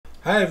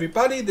Hi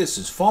everybody, this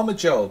is Farmer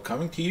Joe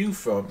coming to you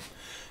from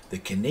the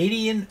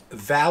Canadian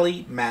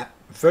Valley map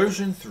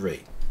version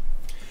 3.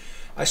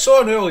 I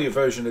saw an earlier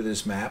version of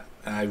this map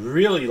and I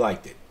really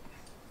liked it.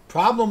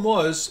 Problem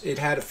was it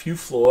had a few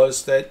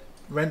flaws that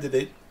rendered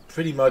it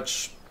pretty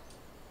much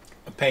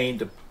a pain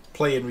to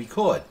play and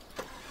record.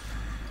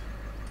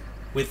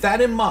 With that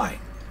in mind,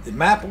 the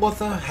map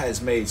author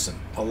has made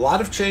a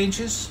lot of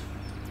changes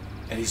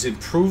and he's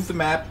improved the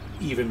map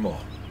even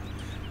more.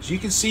 As you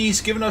can see,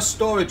 he's given us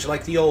storage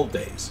like the old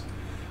days.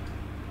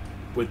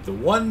 With the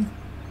one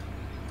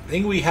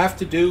thing we have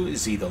to do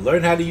is either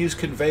learn how to use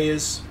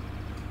conveyors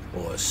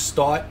or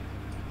start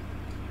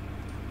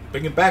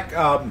bringing back,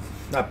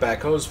 not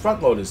backhoes,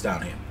 front loaders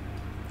down here.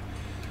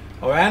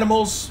 Our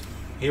animals,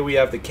 here we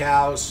have the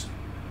cows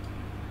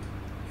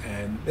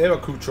and their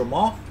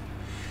accoutrement,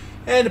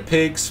 and the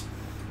pigs.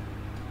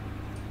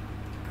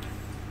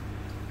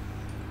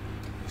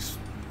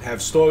 We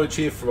have storage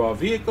here for our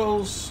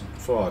vehicles,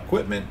 for our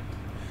equipment.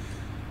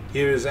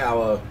 Here is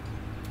our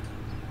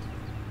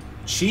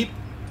sheep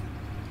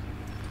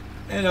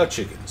and our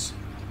chickens.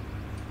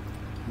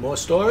 More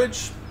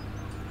storage.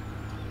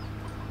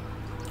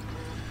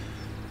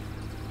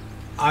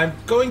 I'm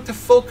going to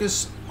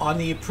focus on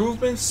the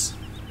improvements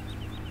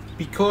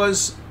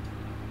because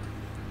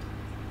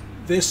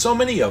there's so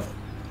many of them.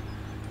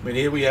 I mean,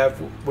 here we have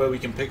where we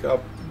can pick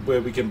up,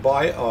 where we can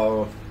buy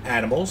our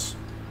animals.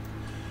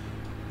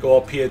 Go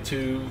up here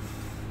to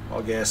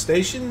our gas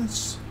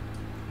stations,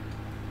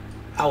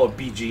 our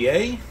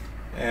BGA,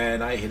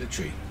 and I hit a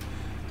tree,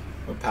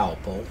 a power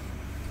pole.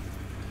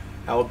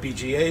 Our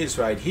BGA is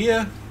right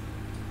here.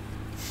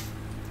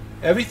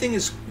 Everything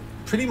is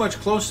pretty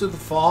much close to the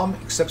farm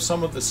except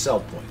some of the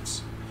sell points,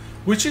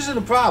 which isn't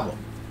a problem.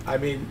 I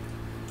mean,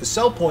 the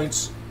sell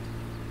points,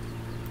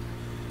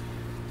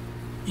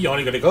 you're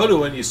only going to go to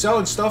when you're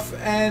selling stuff,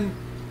 and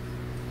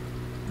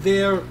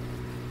they're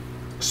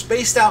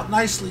spaced out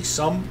nicely.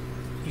 Some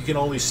you can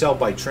only sell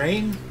by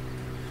train.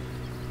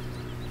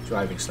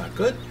 Driving's not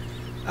good,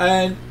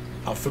 and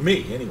for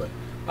me anyway.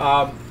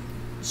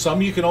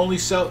 Some you can only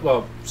sell.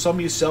 Well, some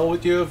you sell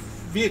with your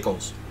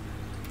vehicles,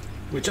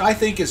 which I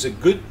think is a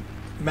good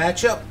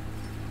matchup.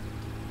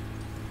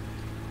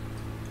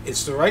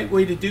 It's the right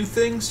way to do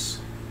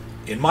things,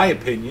 in my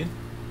opinion,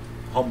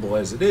 humble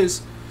as it is.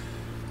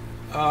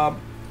 One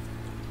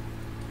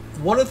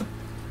of the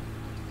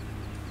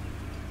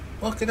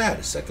Look at that,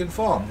 a second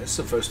farm. It's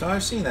the first time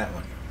I've seen that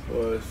one.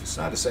 Or if it's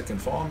not a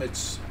second farm,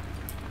 it's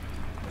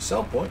a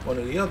sell point, one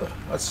or the other.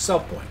 That's a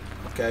sell point.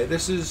 Okay,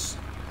 this is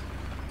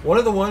one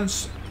of the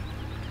ones,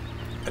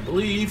 I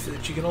believe,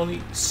 that you can only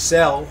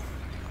sell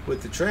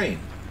with the train.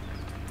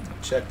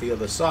 I'll check the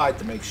other side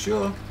to make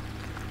sure.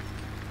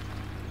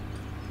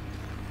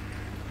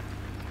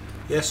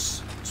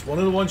 Yes, it's one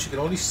of the ones you can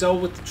only sell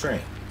with the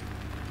train.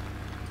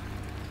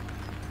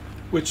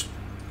 Which,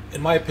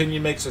 in my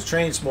opinion, makes the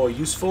trains more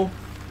useful.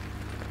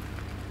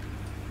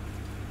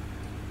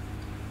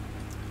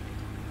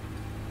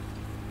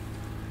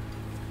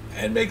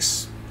 And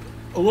makes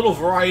a little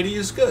variety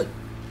is good.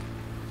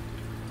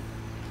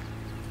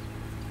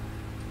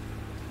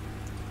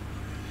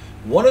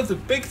 One of the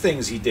big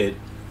things he did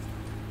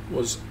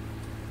was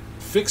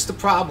fix the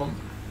problem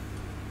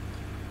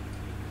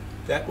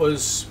that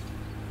was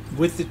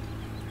with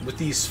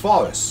these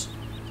forests.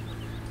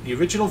 The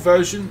original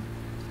version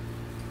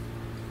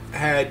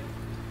had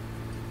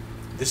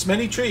this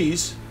many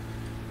trees,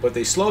 but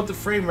they slowed the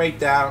frame rate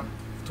down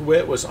to where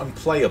it was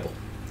unplayable.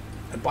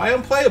 And by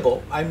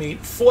unplayable, I mean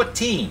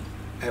 14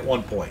 at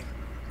one point.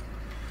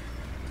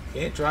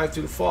 Can't drive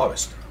through the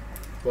forest.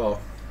 Well,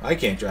 I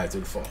can't drive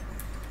through the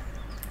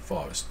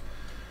forest.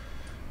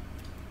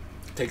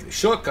 Take the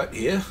shortcut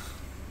here,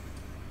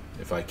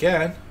 if I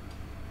can.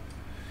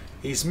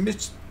 He's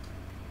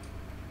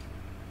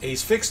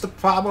fixed the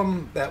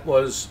problem that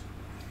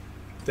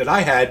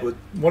I had with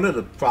one of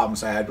the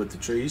problems I had with the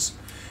trees,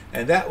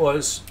 and that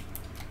was,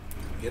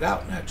 get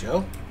out now,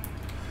 Joe,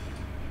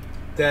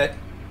 that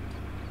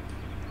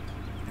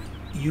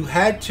you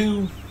had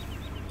to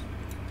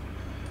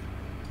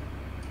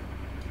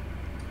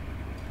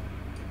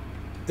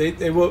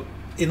they were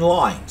in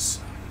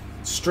lines,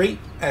 straight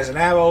as an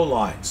arrow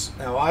lines.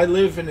 Now I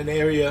live in an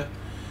area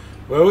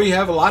where we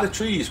have a lot of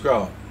trees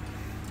growing,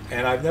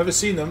 and I've never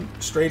seen them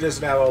straight as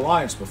an arrow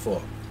lines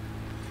before,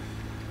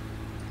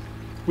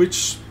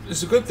 which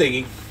is a good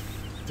thingy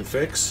to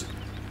fix.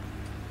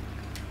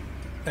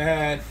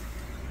 And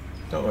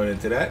don't run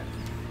into that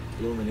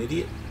blooming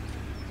idiot.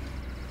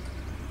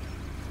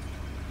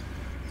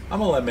 I'm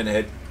a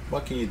lemonhead.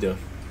 What can you do?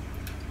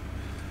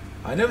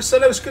 I never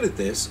said I was good at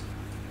this.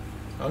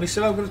 I only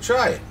said I was going to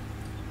try it.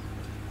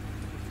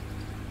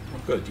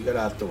 Well, good. You got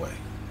out the way.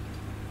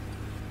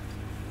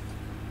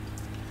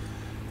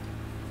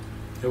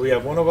 Here we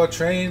have one of our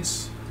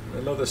trains.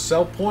 Another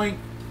sell point,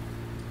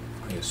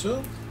 I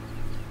assume.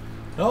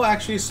 No,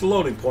 actually it's the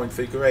loading point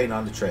for grain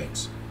on the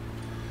trains.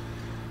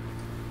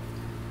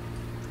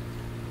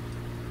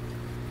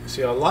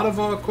 See, a lot of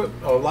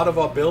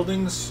our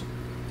buildings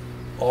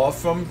are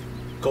from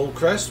Gold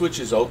Crest, which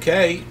is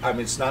okay. I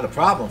mean, it's not a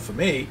problem for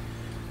me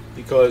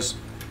because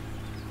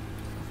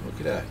look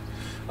at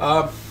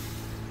that.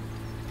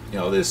 You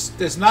know,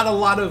 there's not a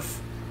lot of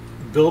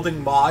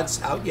building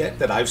mods out yet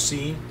that I've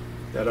seen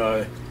that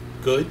are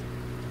good,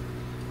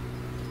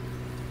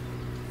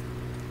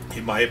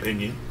 in my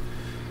opinion.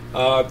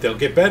 They'll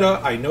get better.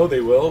 I know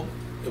they will.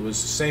 It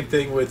was the same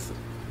thing with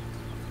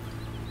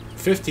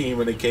 15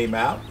 when it came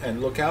out,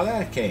 and look how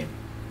that came.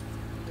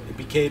 It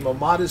became a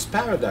modder's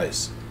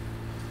paradise.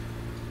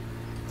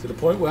 To the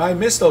point where I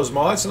miss those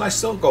mods, and I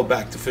still go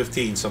back to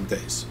 15 some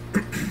days.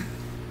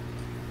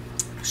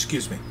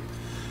 Excuse me.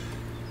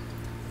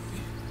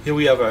 Here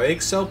we have our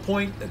egg cell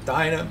point, the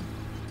diner.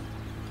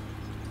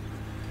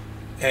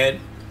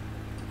 And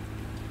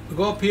we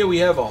go up here, we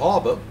have a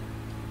harbor.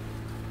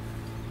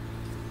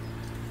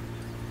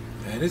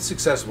 And it's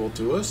accessible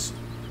to us.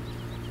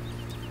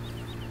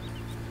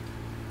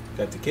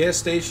 Got the gas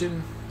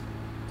station.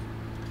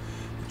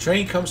 The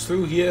train comes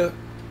through here.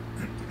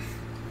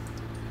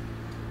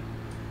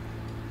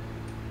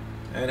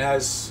 And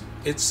has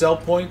its sell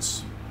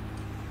points.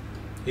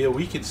 Here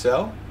we can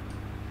sell,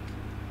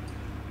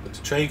 but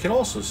the train can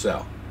also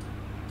sell.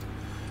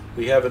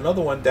 We have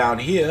another one down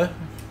here,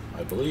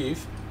 I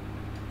believe.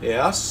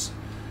 Yes.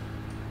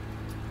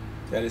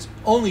 That is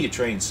only a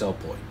train sell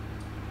point.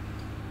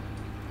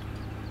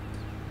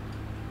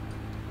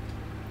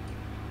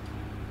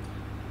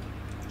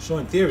 So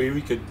in theory,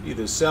 we could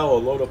either sell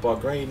or load up our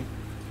grain,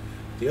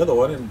 the other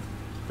one, and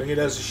bring it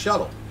as a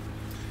shuttle.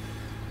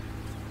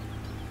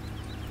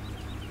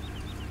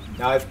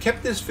 Now I've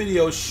kept this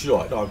video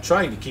short, or I'm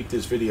trying to keep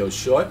this video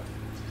short,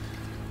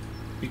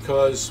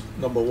 because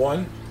number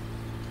one,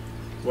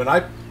 when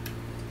I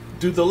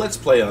do the Let's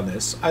Play on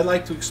this, I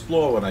like to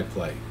explore when I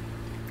play.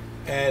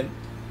 And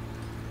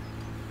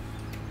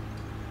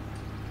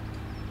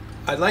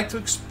I'd like to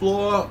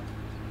explore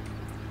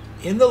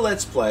in the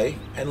Let's Play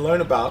and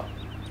learn about,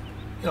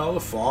 you know,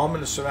 the farm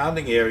and the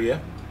surrounding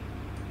area.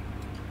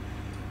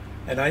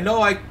 And I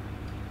know I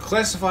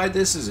classified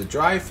this as a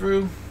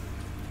drive-through,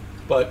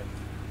 but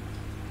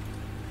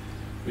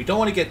we don't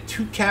want to get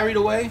too carried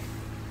away.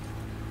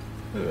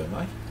 Where am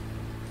I?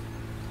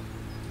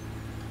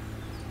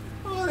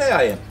 Oh, there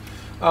I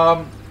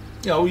am.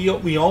 You know,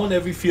 we own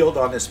every field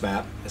on this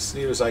map, as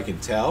near as I can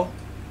tell.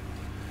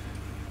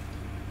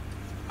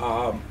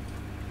 Like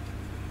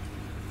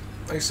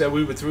I said,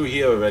 we were through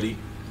here already.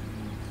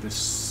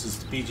 This is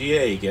the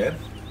BGA again.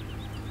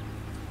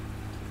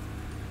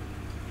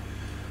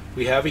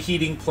 We have a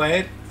heating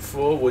plant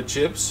for wood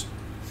chips.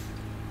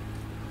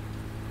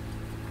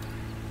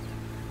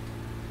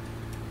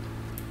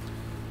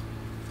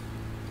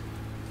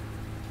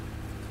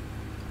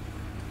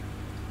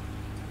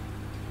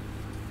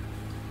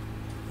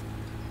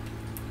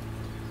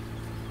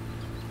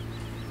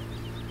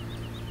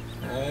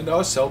 And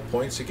our sell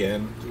points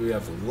again. We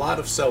have a lot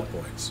of sell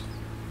points.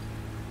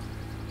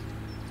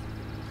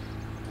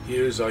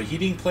 Here's our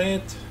heating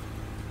plant.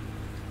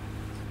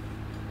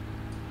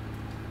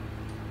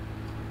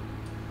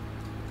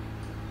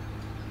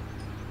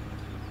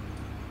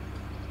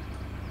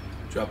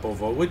 Drop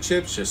over our wood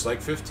chips just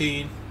like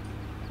 15.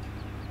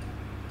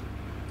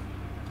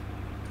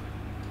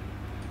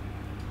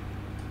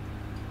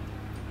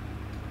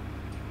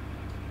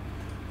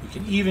 We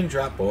can even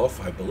drop off,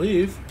 I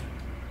believe,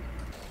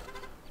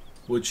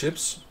 wood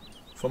chips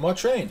from our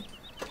train.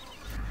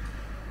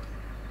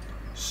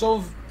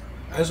 So,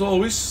 as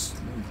always,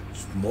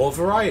 more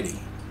variety.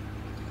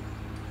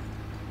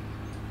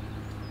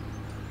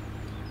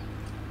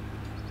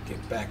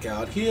 Get back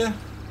out here.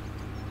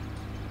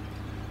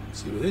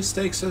 See where this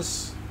takes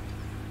us.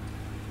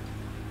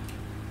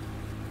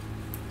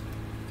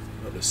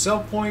 Another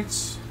sell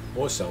points.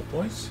 More sell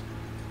points.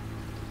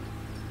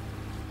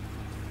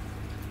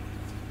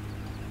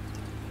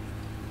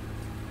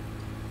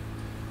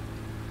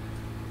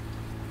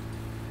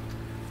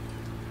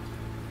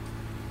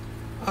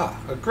 Ah,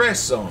 a grass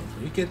zone.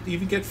 You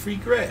even get free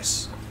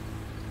grass.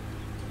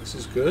 This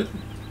is good.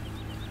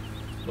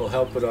 It'll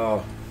help with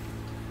our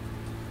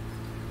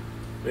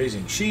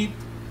raising sheep.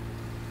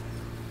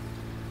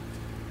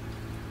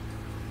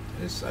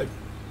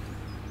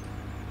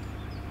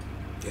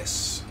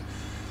 Yes.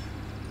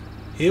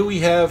 Here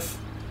we have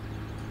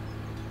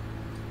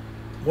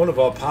one of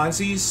our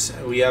Ponzi's.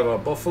 We have our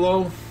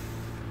buffalo.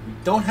 We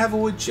don't have a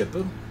wood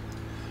chipper.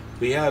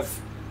 We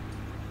have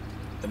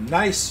a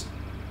nice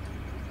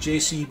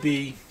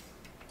JCB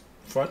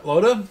front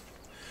loader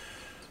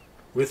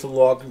with a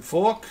log and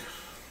fork.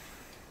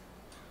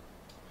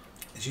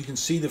 As you can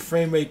see, the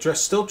frame rate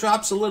still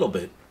drops a little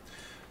bit,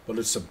 but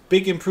it's a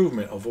big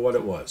improvement over what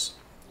it was.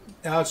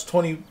 Now it's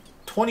 20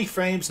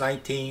 frames,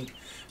 19,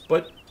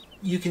 but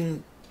you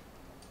can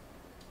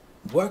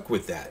work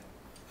with that.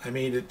 I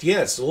mean,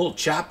 yeah, it's a little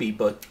choppy,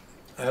 but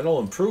that'll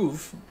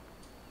improve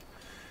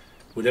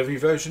with every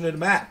version of the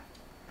map.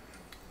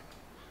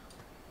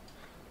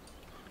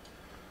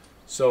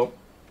 So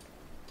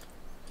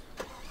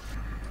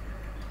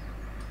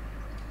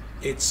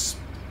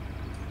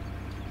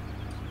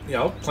you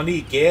know, plenty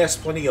of gas,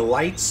 plenty of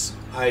lights.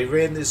 I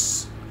ran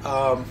this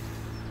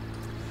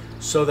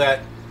so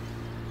that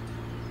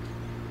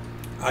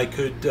I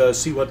could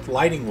see what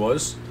lighting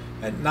was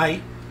at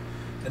night,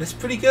 and it's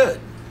pretty good.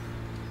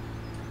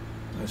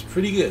 It's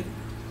pretty good.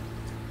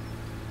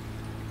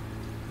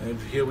 And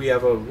here we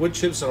have a wood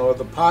chips and all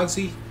the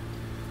Ponzi.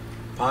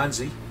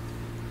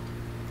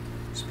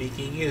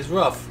 Speaking is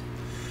rough.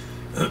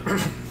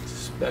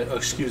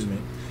 Excuse me.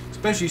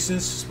 Especially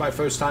since it's my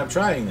first time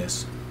trying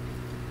this.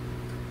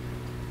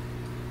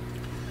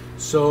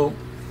 So,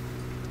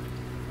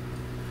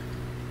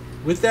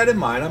 with that in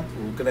mind,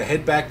 we're going to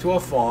head back to our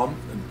farm,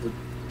 and we're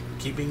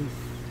keeping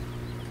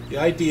the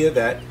idea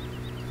that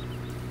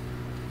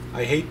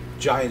I hate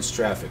Giants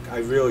traffic. I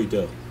really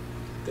do.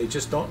 They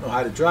just don't know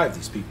how to drive,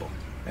 these people.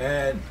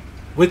 And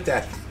with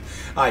that,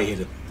 I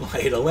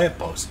hit a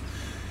lamppost.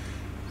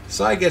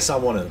 So I guess I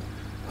want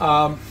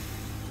to.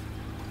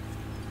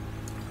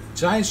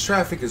 Giants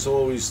traffic has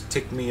always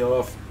ticked me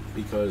off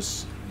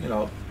because, you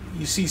know,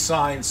 you see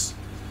signs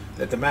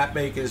that the map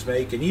makers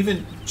make, and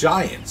even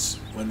Giants,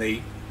 when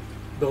they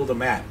build a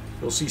map,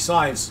 you'll see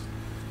signs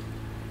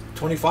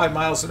 25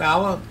 miles an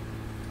hour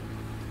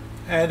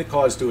and the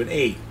car's doing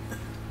 8.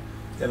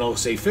 Then it'll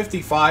say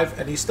 55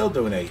 and he's still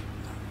doing 8.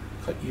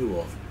 Cut you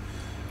off.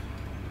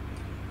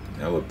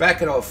 Now we're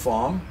back at our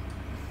farm.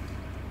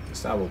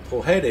 This time we'll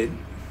pull head in.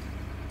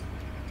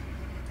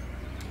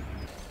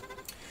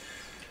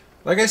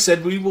 Like I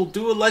said, we will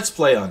do a let's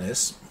play on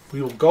this.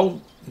 We will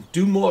go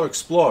do more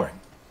exploring.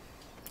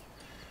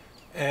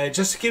 And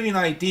just to give you an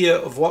idea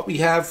of what we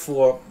have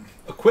for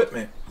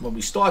equipment when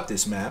we start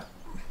this map,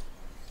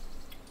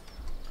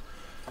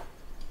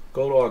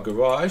 go to our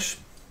garage.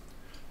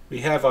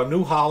 We have our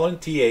New Holland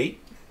T8,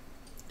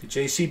 the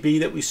JCB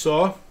that we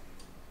saw,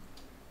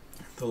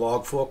 the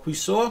log fork we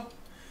saw.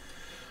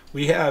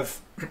 We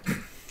have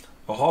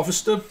a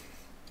harvester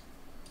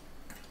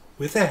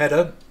with a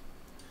header,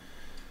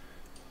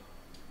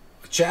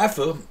 a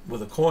chaffer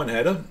with a corn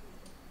header,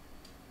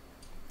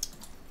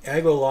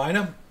 agro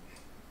liner,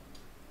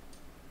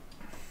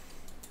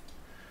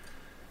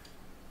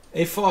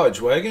 a forage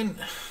wagon,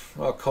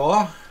 our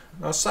car,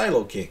 and our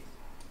silo king.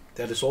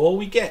 That is all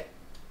we get.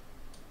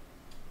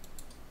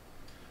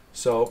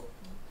 So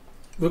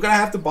we're going to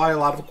have to buy a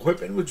lot of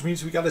equipment, which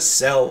means we got to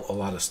sell a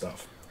lot of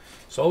stuff.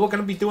 So we're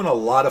going to be doing a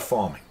lot of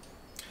farming.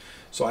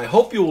 So I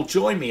hope you will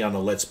join me on the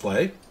Let's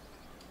Play.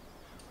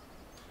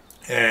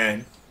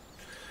 And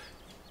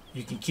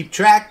you can keep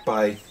track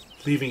by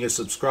leaving a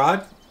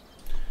subscribe,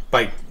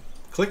 by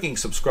clicking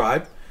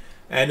subscribe.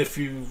 And if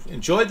you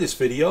enjoyed this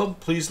video,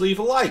 please leave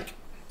a like.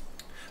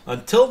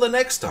 Until the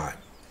next time,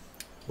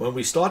 when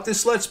we start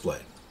this Let's Play,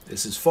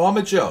 this is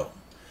Farmer Joe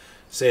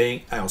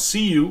saying, I'll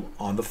see you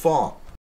on the farm.